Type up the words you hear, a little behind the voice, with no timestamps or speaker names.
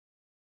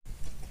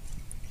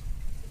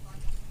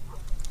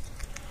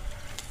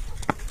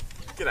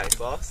G'day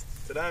class,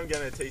 today I'm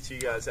going to teach you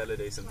guys how to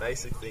do some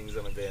basic things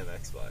on a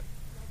BMX bike.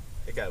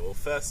 Okay, well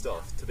first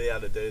off, to be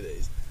able to do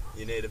these,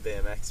 you need a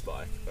BMX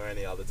bike or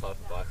any other type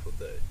of bike will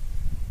do.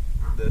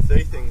 The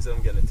three things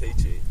I'm going to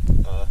teach you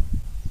are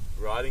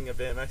riding a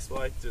BMX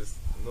bike just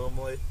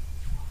normally,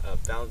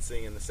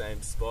 balancing in the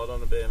same spot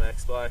on a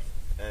BMX bike,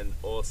 and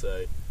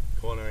also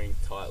cornering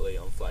tightly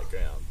on flat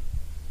ground.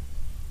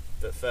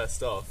 But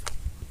first off,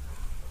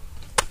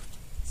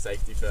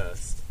 safety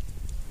first.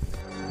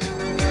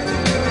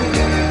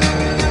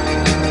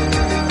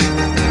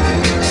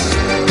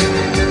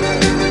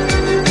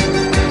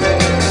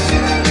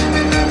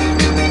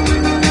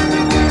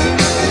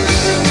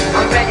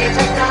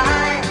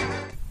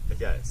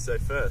 Okay, so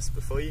first,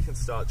 before you can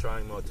start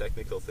trying more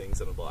technical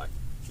things on a bike,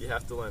 you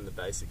have to learn the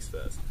basics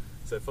first.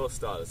 So for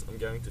starters, I'm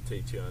going to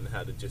teach you on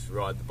how to just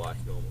ride the bike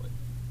normally.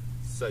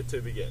 So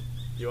to begin,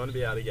 you want to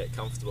be able to get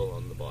comfortable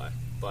on the bike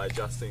by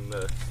adjusting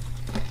the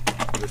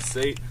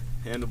seat,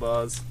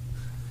 handlebars,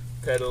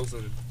 pedals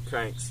and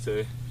cranks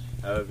to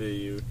however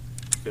you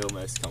feel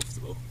most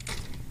comfortable.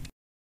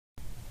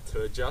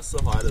 To adjust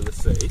the height of the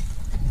seat,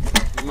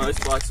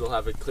 most bikes will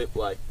have a clip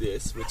like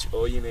this, which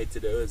all you need to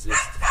do is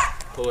just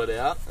pull it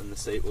out and the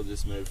seat will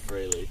just move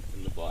freely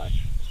in the bike.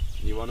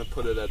 You want to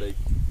put it at a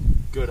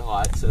good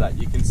height so that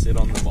you can sit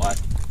on the bike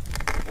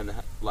and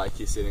like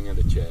you're sitting at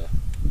a chair.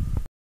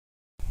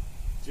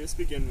 Just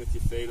begin with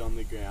your feet on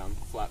the ground,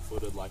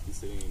 flat-footed like you're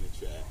sitting in a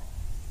chair.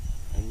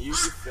 And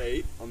use your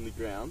feet on the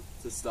ground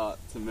to start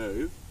to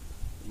move.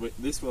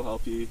 This will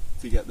help you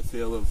to get the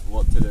feel of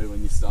what to do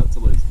when you start to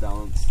lose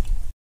balance.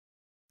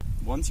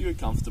 Once you are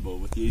comfortable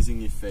with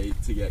using your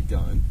feet to get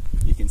going,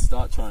 you can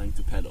start trying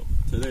to pedal.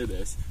 To do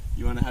this,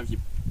 you want to have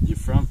your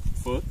front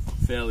foot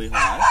fairly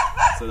high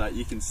so that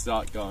you can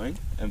start going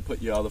and put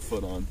your other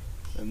foot on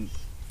and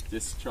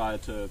just try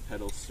to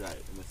pedal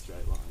straight in a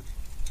straight line.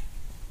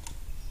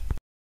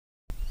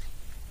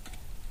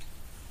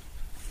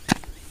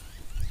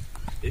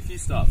 If you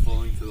start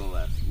falling to the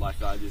left,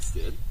 like I just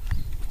did,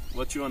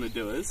 what you want to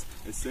do is,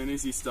 as soon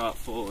as you start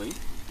falling,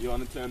 you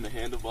want to turn the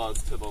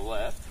handlebars to the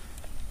left,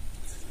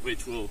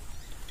 which will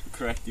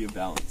correct your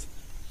balance.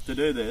 To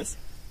do this,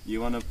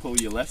 you want to pull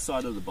your left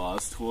side of the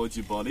bars towards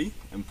your body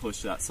and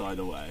push that side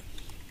away.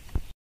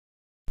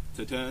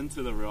 To turn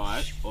to the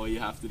right, all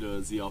you have to do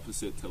is the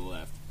opposite to the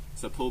left.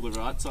 So pull the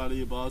right side of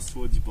your bars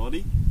towards your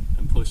body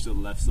and push the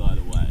left side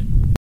away.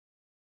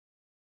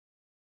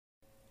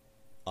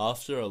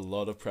 After a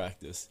lot of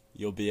practice,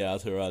 you'll be able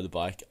to ride a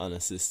bike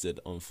unassisted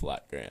on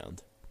flat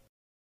ground.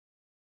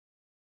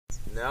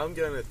 Now I'm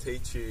going to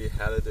teach you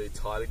how to do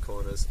tighter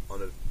corners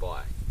on a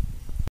bike.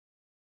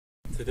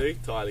 To do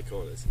tighter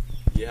corners,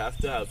 you have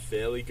to have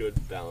fairly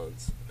good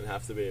balance and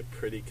have to be a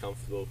pretty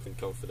comfortable and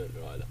confident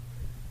rider.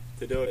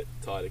 To do a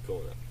tighter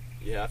corner,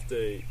 you have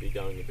to be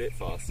going a bit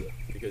faster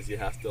because you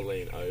have to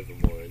lean over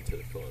more into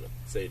the corner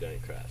so you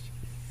don't crash.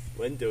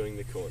 When doing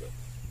the corner,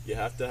 you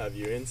have to have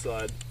your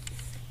inside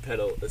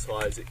pedal as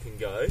high as it can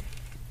go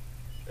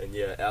and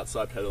your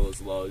outside pedal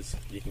as low as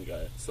you can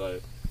go, so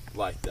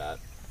like that.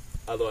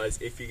 Otherwise,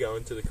 if you go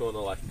into the corner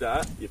like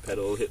that, your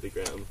pedal will hit the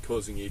ground,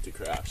 causing you to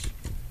crash,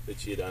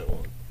 which you don't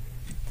want.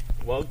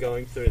 While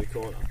going through the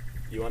corner,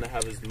 you want to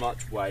have as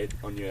much weight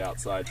on your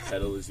outside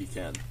pedal as you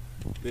can.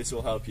 This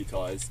will help your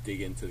tyres dig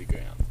into the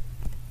ground.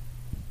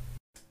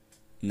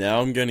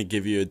 Now I'm going to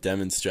give you a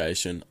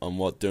demonstration on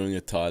what doing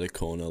a tighter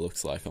corner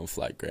looks like on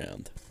flat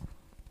ground.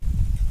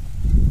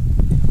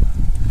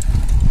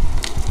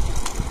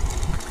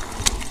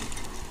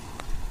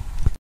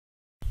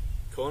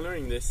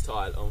 Cornering this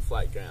tight on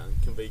flat ground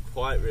can be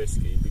quite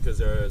risky because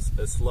there is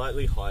a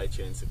slightly higher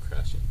chance of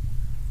crashing.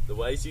 The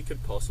ways you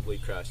could possibly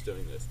crash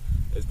doing this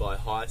is by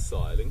high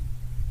sliding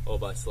or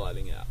by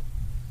sliding out.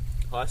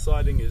 High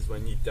sliding is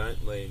when you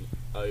don't lean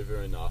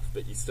over enough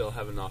but you still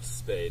have enough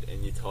speed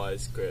and your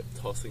tyres grip,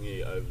 tossing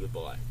you over the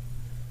bike.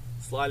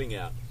 Sliding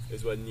out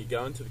is when you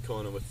go into the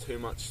corner with too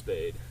much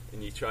speed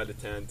and you try to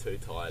turn too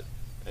tight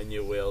and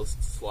your wheels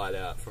slide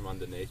out from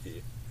underneath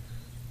you.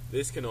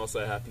 This can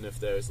also happen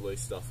if there is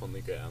loose stuff on the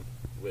ground,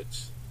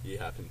 which you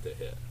happen to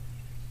hit.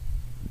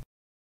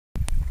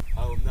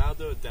 I will now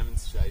do a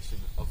demonstration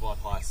of what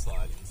high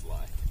sliding is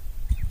like.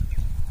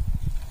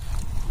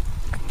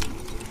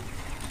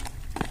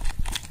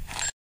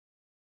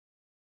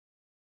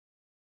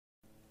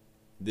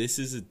 This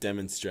is a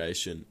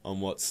demonstration on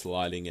what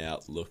sliding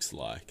out looks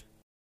like.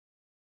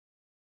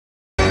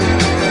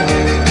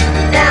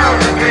 Down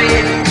the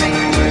street,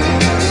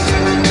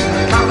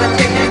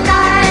 competition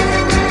dies.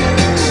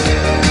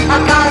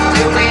 I've got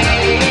to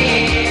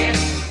win.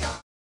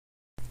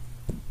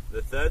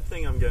 The third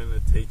thing I'm going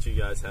to teach you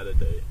guys how to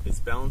do is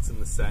balance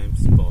in the same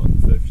spot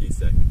for a few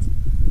seconds.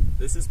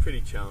 This is pretty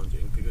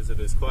challenging because it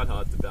is quite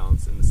hard to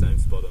balance in the same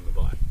spot on the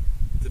bike.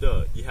 To do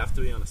it, you have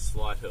to be on a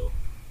slight hill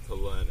to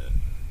learn it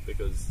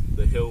because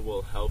the hill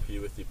will help you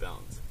with your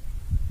balance.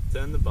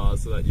 Turn the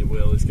bars so that your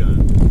wheel is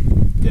going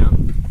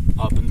down,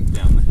 up and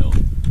down the hill.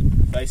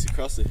 Face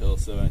across the hill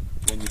so that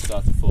when you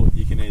start to fall,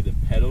 you can either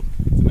pedal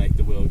to make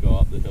the wheel go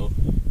up the hill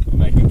or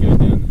make it go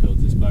down the hill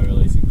just by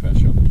releasing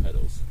pressure on the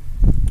pedals.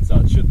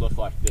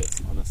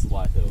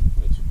 flat hill,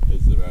 which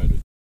is the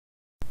road.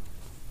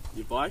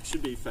 Your bike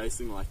should be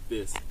facing like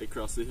this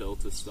across the hill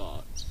to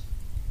start.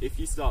 If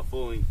you start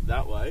falling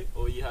that way,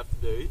 all you have to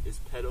do is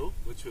pedal,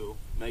 which will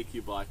make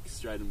your bike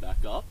straighten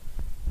back up,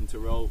 and to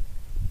roll.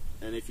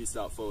 And if you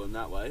start falling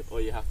that way,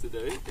 all you have to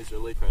do is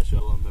release pressure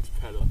on the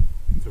pedal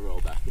to roll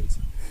backwards.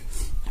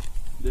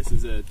 This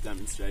is a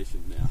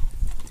demonstration now.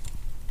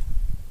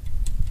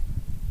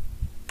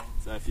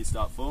 So if you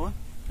start falling,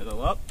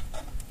 pedal up,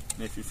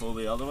 and if you fall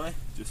the other way,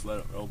 just let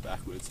it roll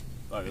backwards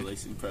by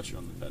releasing pressure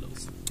on the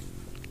pedals.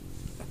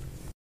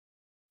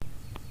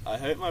 I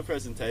hope my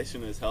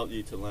presentation has helped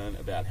you to learn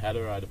about how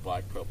to ride a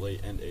bike properly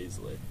and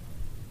easily.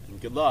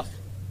 And good luck!